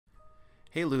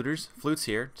Hey looters, Flutes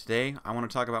here. Today I want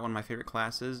to talk about one of my favorite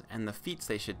classes and the feats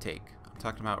they should take. I'm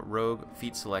talking about rogue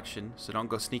feat selection, so don't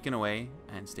go sneaking away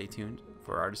and stay tuned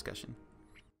for our discussion.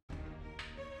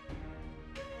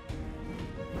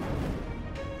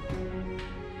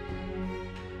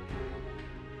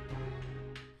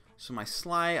 So my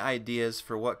sly ideas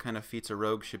for what kind of feats a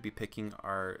rogue should be picking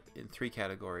are in three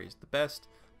categories: the best,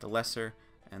 the lesser,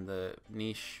 and the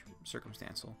niche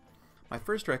circumstantial. My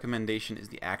first recommendation is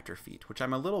the actor feat, which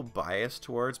I'm a little biased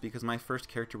towards because my first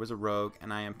character was a rogue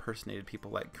and I impersonated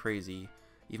people like crazy.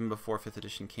 Even before 5th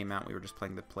edition came out, we were just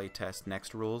playing the playtest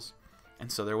next rules,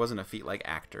 and so there wasn't a feat like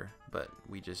actor, but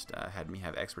we just had me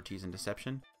have expertise in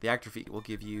deception. The actor feat will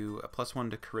give you a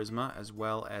 +1 to charisma as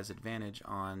well as advantage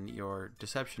on your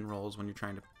deception rolls when you're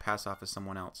trying to pass off as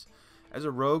someone else. As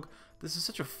a rogue, this is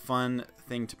such a fun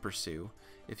thing to pursue.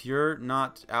 If you're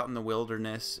not out in the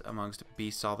wilderness amongst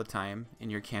beasts all the time in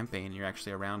your campaign, you're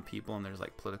actually around people and there's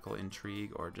like political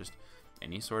intrigue or just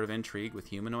any sort of intrigue with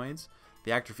humanoids,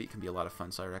 the actor feat can be a lot of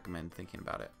fun, so I recommend thinking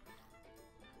about it.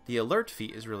 The alert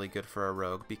feat is really good for a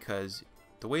rogue because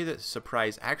the way that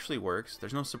surprise actually works,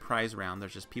 there's no surprise round,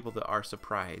 there's just people that are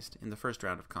surprised in the first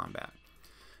round of combat.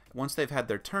 Once they've had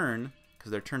their turn,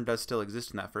 because their turn does still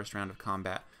exist in that first round of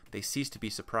combat, they cease to be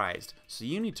surprised. So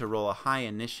you need to roll a high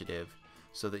initiative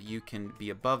so that you can be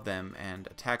above them and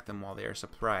attack them while they are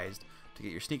surprised to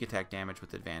get your sneak attack damage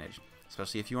with advantage.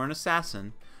 Especially if you are an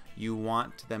assassin, you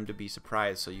want them to be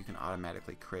surprised so you can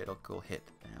automatically critical hit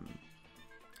them.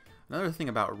 Another thing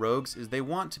about rogues is they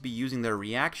want to be using their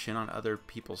reaction on other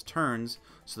people's turns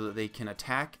so that they can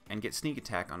attack and get sneak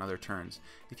attack on other turns.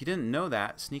 If you didn't know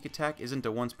that, sneak attack isn't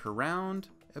a once per round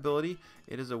ability,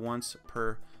 it is a once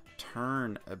per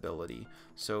turn ability.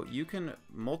 So you can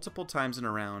multiple times in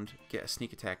a round get a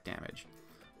sneak attack damage,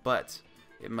 but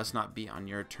it must not be on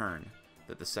your turn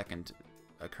that the second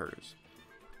occurs.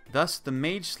 Thus, the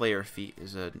Mage Slayer feat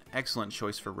is an excellent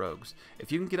choice for rogues.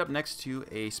 If you can get up next to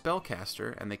a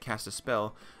spellcaster and they cast a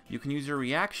spell, you can use your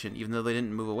reaction, even though they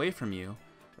didn't move away from you,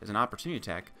 as an opportunity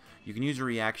attack. You can use your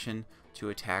reaction to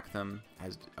attack them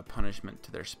as a punishment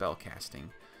to their spell casting.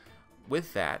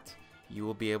 With that, you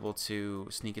will be able to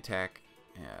sneak attack,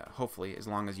 hopefully, as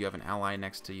long as you have an ally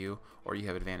next to you or you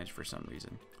have advantage for some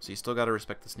reason. So you still got to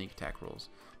respect the sneak attack rules.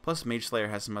 Plus, Mage Slayer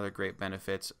has some other great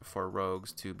benefits for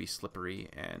rogues to be slippery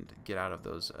and get out of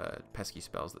those pesky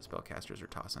spells that spellcasters are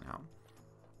tossing out.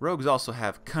 Rogues also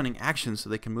have cunning actions so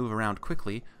they can move around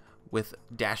quickly with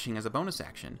dashing as a bonus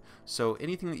action. So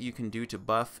anything that you can do to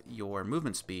buff your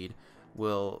movement speed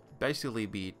will basically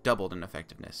be doubled in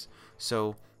effectiveness.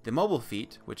 So the mobile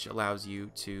feat, which allows you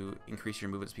to increase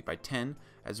your movement speed by 10,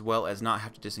 as well as not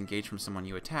have to disengage from someone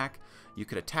you attack, you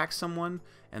could attack someone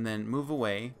and then move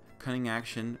away, cunning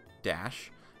action,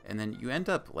 dash, and then you end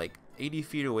up like 80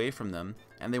 feet away from them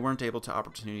and they weren't able to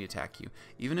opportunity attack you.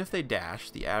 Even if they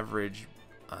dash, the average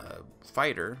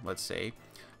fighter, let's say,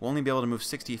 will only be able to move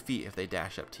 60 feet if they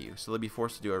dash up to you. So they'll be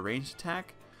forced to do a ranged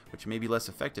attack, which may be less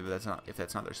effective if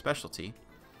that's not their specialty.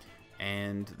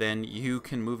 And then you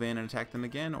can move in and attack them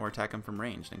again or attack them from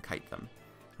range and kite them.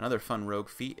 Another fun rogue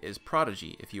feat is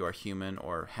Prodigy if you are human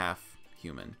or half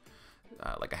human,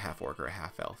 like a half orc or a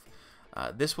half elf.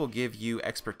 This will give you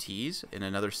expertise in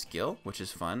another skill, which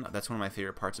is fun. That's one of my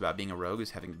favorite parts about being a rogue,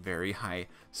 is having very high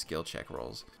skill check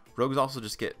rolls. Rogues also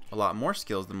just get a lot more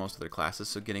skills than most other classes,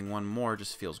 so getting one more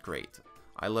just feels great.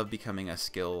 I love becoming a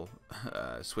skill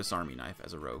Swiss Army knife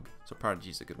as a rogue, so Prodigy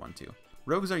is a good one too.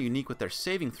 Rogues are unique with their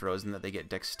saving throws in that they get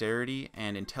dexterity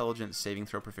and intelligence saving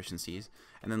throw proficiencies,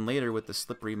 and then later with the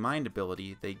slippery mind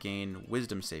ability they gain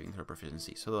wisdom saving throw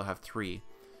proficiency, so they'll have 3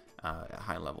 at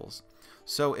high levels.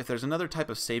 So if there's another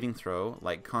type of saving throw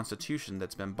like Constitution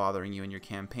that's been bothering you in your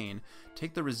campaign,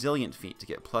 take the resilient feat to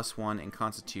get +1 in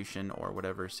Constitution or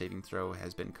whatever saving throw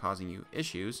has been causing you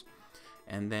issues,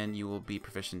 and then you will be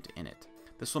proficient in it.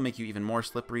 This will make you even more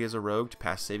slippery as a rogue to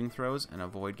pass saving throws and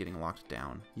avoid getting locked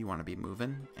down. You want to be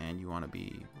moving and you want to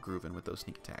be grooving with those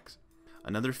sneak attacks.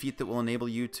 Another feat that will enable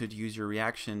you to use your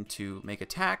reaction to make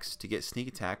attacks to get sneak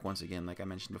attack, once again like I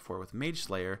mentioned before with Mage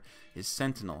Slayer, is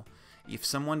Sentinel. If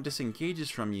someone disengages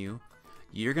from you,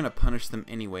 you're going to punish them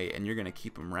anyway and you're going to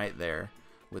keep them right there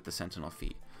with the Sentinel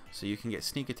feat. So you can get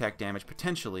sneak attack damage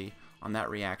potentially on that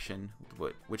reaction,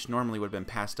 which normally would have been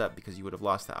passed up because you would have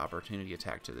lost that opportunity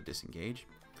attack to the disengage.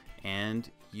 And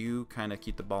you kind of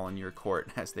keep the ball in your court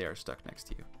as they are stuck next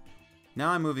to you.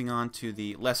 Now I'm moving on to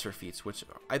the lesser feats, which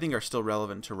I think are still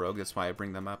relevant to rogue, that's why I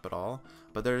bring them up at all,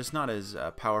 but they're just not as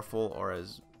powerful or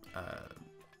as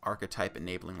archetype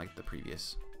enabling like the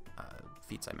previous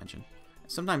feats I mentioned.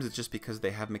 Sometimes it's just because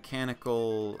they have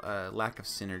mechanical lack of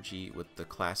synergy with the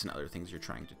class and other things you're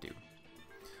trying to do.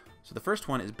 So the first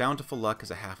one is Bountiful Luck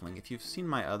as a Halfling. If you've seen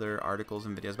my other articles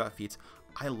and videos about feats,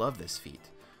 I love this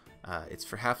feat. It's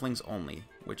for Halflings only,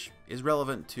 which is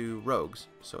relevant to rogues,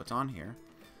 so it's on here.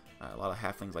 A lot of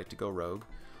Halflings like to go rogue.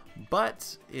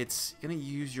 But it's going to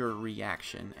use your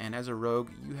reaction, and as a rogue,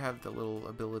 you have the little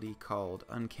ability called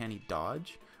Uncanny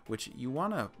Dodge, which you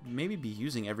want to maybe be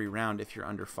using every round if you're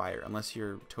under fire, unless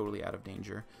you're totally out of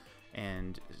danger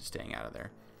and staying out of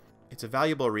there. It's a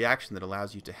valuable reaction that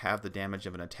allows you to have the damage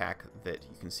of an attack that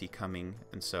you can see coming,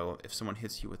 and so if someone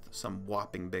hits you with some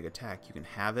whopping big attack, you can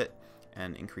have it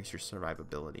and increase your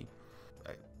survivability.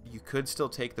 You could still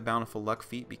take the Bountiful Luck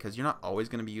feat because you're not always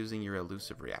going to be using your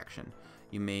elusive reaction.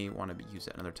 You may want to use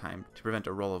it another time to prevent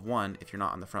a roll of 1 if you're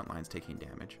not on the front lines taking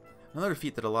damage. Another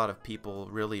feat that a lot of people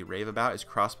really rave about is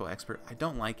Crossbow Expert. I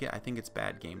don't like it. I think it's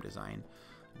bad game design.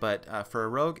 But for a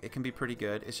rogue, it can be pretty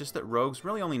good. It's just that rogues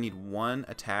really only need 1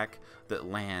 attack that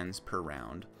lands per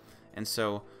round. And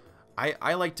so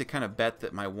I like to kind of bet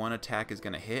that my 1 attack is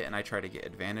going to hit, and I try to get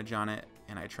advantage on it,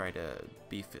 and I try to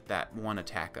beef that 1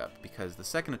 attack up. Because the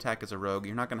second attack as a rogue,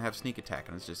 you're not going to have sneak attack,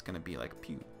 and it's just going to be like,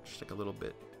 pew, just like a little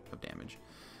bit of damage.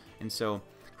 And so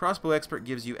Crossbow Expert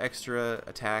gives you extra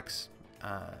attacks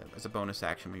as a bonus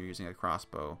action when you're using a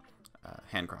crossbow,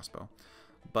 hand crossbow.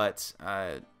 But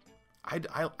I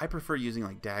prefer using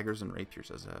like daggers and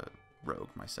rapiers as a rogue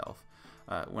myself.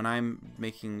 When I'm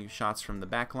making shots from the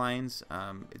back lines,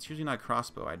 it's usually not a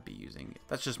crossbow I'd be using.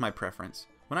 That's just my preference.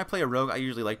 When I play a rogue, I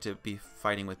usually like to be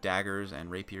fighting with daggers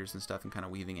and rapiers and stuff and kind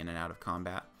of weaving in and out of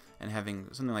combat, and having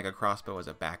something like a crossbow as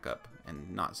a backup and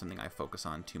not something I focus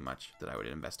on too much that I would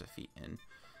invest a feat in.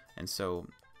 And so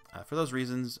for those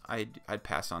reasons, I'd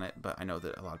pass on it, but I know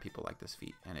that a lot of people like this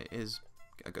feat, and it is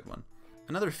a good one.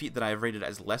 Another feat that I've rated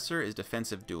as lesser is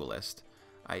Defensive Duelist.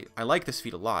 I like this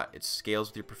feat a lot. It scales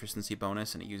with your proficiency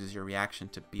bonus, and it uses your reaction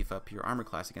to beef up your armor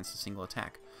class against a single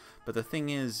attack. But the thing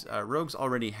is, rogues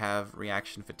already have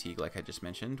reaction fatigue, like I just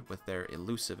mentioned, with their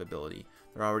elusive ability.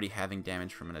 They're already having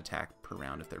damage from an attack per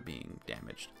round if they're being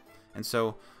damaged. And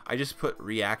so I just put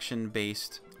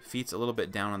reaction-based feats a little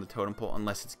bit down on the totem pole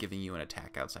unless it's giving you an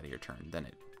attack outside of your turn. Then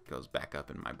it goes back up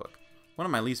in my book. One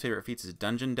of my least favorite feats is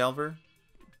Dungeon Delver.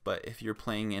 But if you're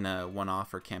playing in a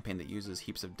one-off or campaign that uses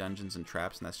heaps of dungeons and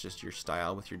traps, and that's just your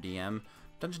style with your DM,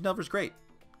 Dungeon Delver's great.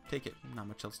 Take it. Not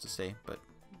much else to say, but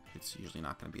it's usually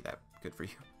not going to be that good for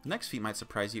you. The next feat might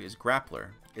surprise you is Grappler.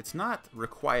 It's not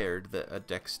required that a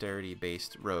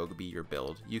dexterity-based rogue be your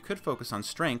build. You could focus on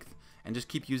strength and just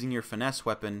keep using your finesse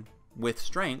weapon with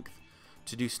strength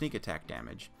to do sneak attack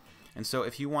damage. And so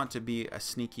if you want to be a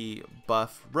sneaky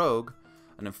buff rogue,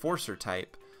 an enforcer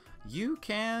type, you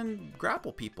can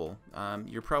grapple people.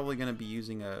 You're probably going to be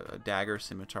using a dagger,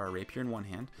 scimitar, rapier in one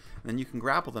hand, and then you can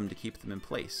grapple them to keep them in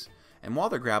place. And while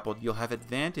they're grappled, you'll have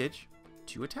advantage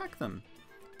to attack them.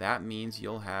 That means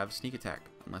you'll have sneak attack,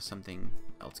 unless something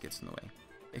else gets in the way.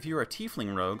 If you're a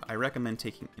tiefling rogue, I recommend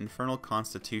taking Infernal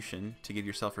Constitution to give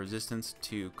yourself resistance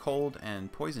to cold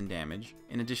and poison damage,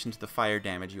 in addition to the fire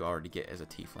damage you already get as a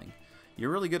tiefling.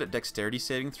 You're really good at dexterity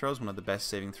saving throws, one of the best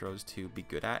saving throws to be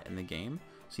good at in the game.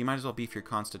 So you might as well beef your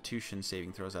Constitution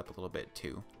saving throws up a little bit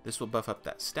too. This will buff up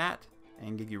that stat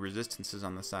and give you resistances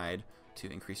on the side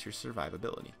to increase your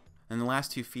survivability. And the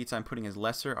last 2 feats I'm putting as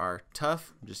lesser are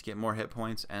Tough, just get more hit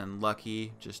points, and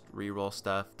Lucky, just reroll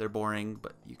stuff. They're boring,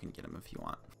 but you can get them if you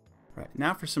want. Right,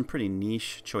 now for some pretty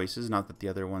niche choices. Not that the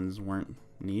other ones weren't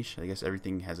niche. I guess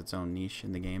everything has its own niche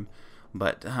in the game.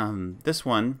 But this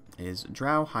one is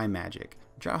Drow High Magic.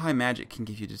 Drow High Magic can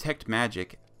give you Detect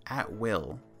Magic at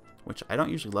will, which I don't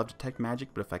usually love Detect Magic,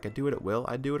 but if I could do it at will,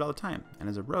 I'd do it all the time. And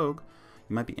as a rogue,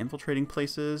 you might be infiltrating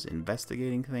places,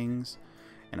 investigating things,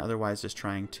 and otherwise just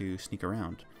trying to sneak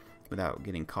around without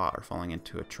getting caught or falling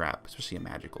into a trap, especially a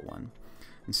magical one.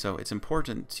 And so it's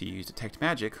important to use Detect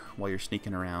Magic while you're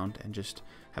sneaking around and just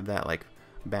have that like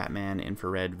Batman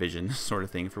infrared vision sort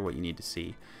of thing for what you need to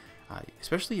see.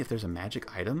 Especially if there's a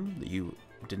magic item that you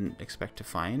didn't expect to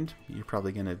find, you're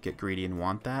probably going to get greedy and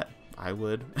want that. I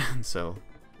would. So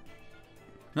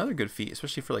another good feat,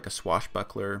 especially for like a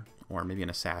swashbuckler or maybe an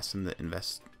assassin that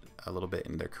invests a little bit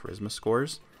in their charisma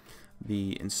scores,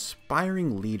 the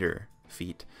Inspiring Leader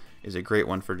feat is a great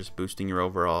one for just boosting your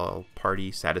overall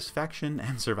party satisfaction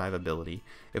and survivability.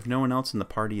 If no one else in the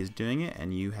party is doing it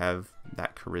and you have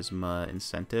that charisma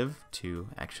incentive to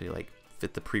actually like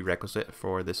fit the prerequisite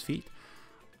for this feat,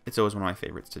 it's always one of my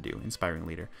favorites to do, Inspiring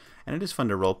Leader. And it is fun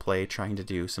to roleplay, trying to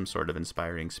do some sort of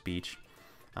inspiring speech.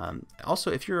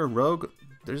 Also, if you're a rogue,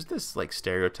 there's this like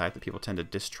stereotype that people tend to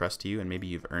distrust you, and maybe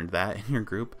you've earned that in your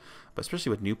group. But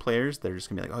especially with new players, they're just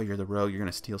gonna be like, "Oh, you're the rogue. You're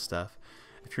gonna steal stuff."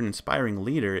 If you're an inspiring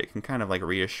leader, it can kind of like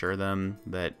reassure them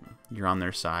that you're on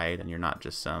their side and you're not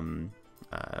just some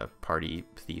party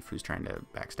thief who's trying to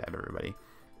backstab everybody.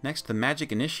 Next, the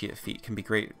Magic Initiate feat can be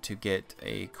great to get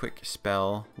a quick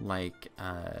spell like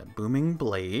Booming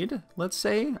Blade, let's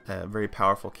say, a very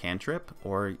powerful cantrip,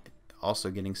 or also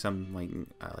getting some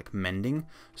like Mending,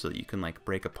 so that you can like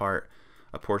break apart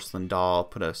a porcelain doll,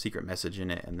 put a secret message in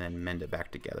it, and then mend it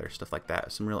back together, stuff like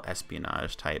that. Some real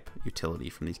espionage type utility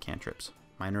from these cantrips.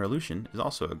 Minor Illusion is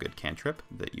also a good cantrip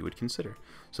that you would consider.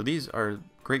 So these are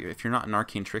great if you're not an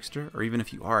arcane trickster, or even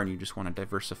if you are and you just want to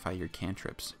diversify your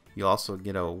cantrips. You'll also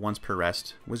get a once per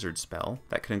rest wizard spell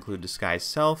that could include Disguise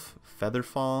Self,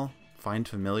 Featherfall, Find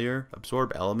Familiar,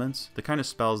 Absorb Elements, the kind of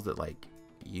spells that like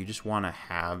you just want to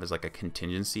have as like a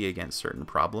contingency against certain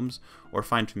problems, or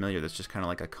Find Familiar that's just kind of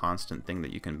like a constant thing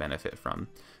that you can benefit from.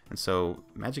 And so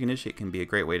Magic Initiate can be a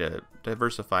great way to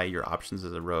diversify your options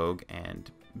as a rogue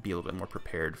and be a little bit more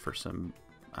prepared for some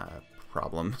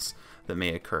problems that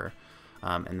may occur.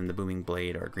 And then the Booming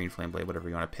Blade or Green Flame Blade, whatever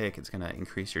you want to pick, it's going to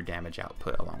increase your damage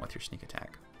output along with your sneak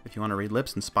attack. If you want to read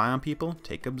lips and spy on people,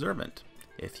 take Observant.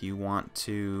 If you want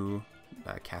to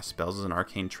cast spells as an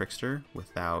arcane trickster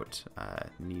without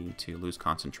needing to lose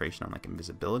concentration on like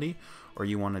invisibility, or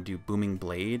you want to do Booming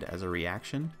Blade as a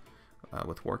reaction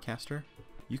with Warcaster,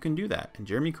 you can do that. And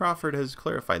Jeremy Crawford has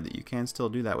clarified that you can still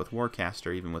do that with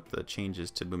Warcaster, even with the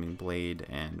changes to Booming Blade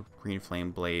and Green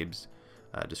Flame Blades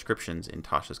descriptions in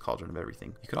Tasha's Cauldron of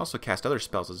Everything. You could also cast other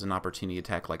spells as an opportunity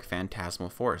attack like Phantasmal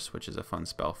Force, which is a fun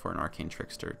spell for an arcane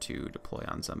trickster to deploy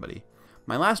on somebody.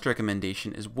 My last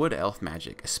recommendation is Wood Elf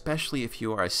Magic, especially if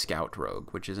you are a Scout Rogue,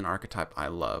 which is an archetype I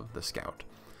love, the Scout.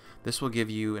 This will give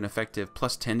you an effective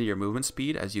 +10 to your movement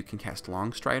speed, as you can cast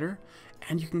Long Strider,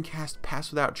 and you can cast Pass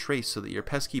Without Trace, so that your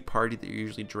pesky party that you're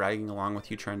usually dragging along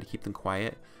with you trying to keep them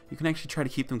quiet, you can actually try to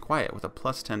keep them quiet with a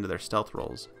 +10 to their stealth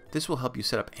rolls. This will help you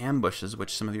set up ambushes,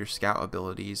 which some of your scout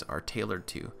abilities are tailored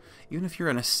to. Even if you're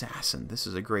an assassin, this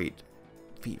is a great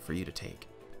feat for you to take.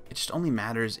 It just only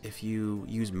matters if you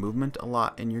use movement a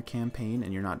lot in your campaign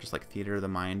and you're not just like Theater of the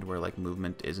Mind where like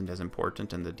movement isn't as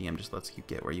important and the DM just lets you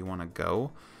get where you want to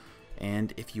go,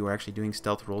 and if you are actually doing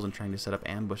stealth rolls and trying to set up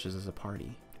ambushes as a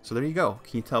party. So there you go.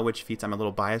 Can you tell which feats I'm a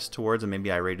little biased towards and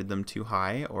maybe I rated them too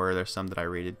high, or there's some that I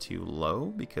rated too low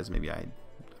because maybe I'm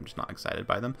just not excited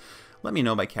by them? Let me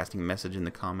know by casting a message in the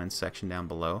comments section down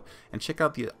below, and check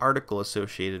out the article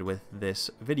associated with this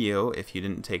video if you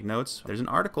didn't take notes. There's an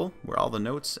article where all the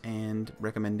notes and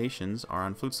recommendations are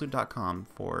on flutesloot.com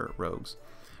for rogues.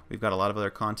 We've got a lot of other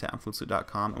content on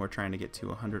flutesloot.com, and we're trying to get to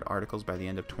 100 articles by the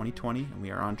end of 2020, and we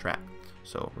are on track.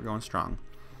 So we're going strong.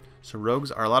 So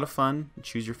rogues are a lot of fun.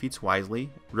 Choose your feats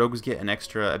wisely. Rogues get an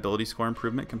extra ability score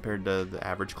improvement compared to the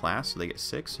average class, so they get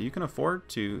 6. So you can afford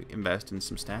to invest in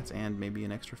some stats and maybe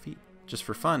an extra feat. Just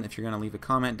for fun, if you're going to leave a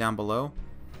comment down below,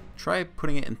 try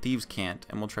putting it in Thieves' Cant,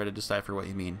 and we'll try to decipher what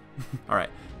you mean.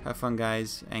 Alright, have fun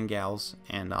guys and gals,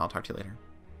 and I'll talk to you later.